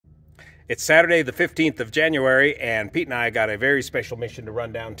It's Saturday, the 15th of January, and Pete and I got a very special mission to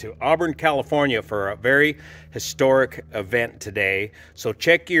run down to Auburn, California for a very historic event today. So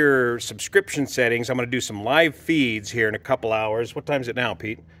check your subscription settings. I'm going to do some live feeds here in a couple hours. What time is it now,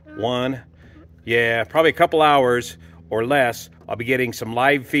 Pete? 1? Yeah, probably a couple hours or less. I'll be getting some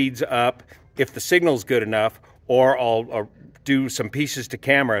live feeds up if the signal's good enough, or I'll do some pieces to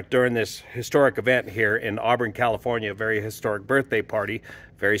camera during this historic event here in Auburn, California. A very historic birthday party,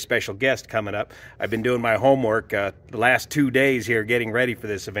 very special guest coming up. I've been doing my homework the last 2 days here getting ready for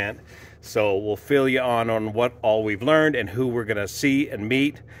this event. So we'll fill you on what all we've learned and who we're gonna see and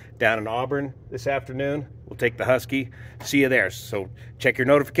meet down in Auburn this afternoon. We'll take the Husky. See you there. So check your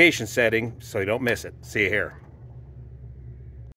notification setting so you don't miss it. See you here.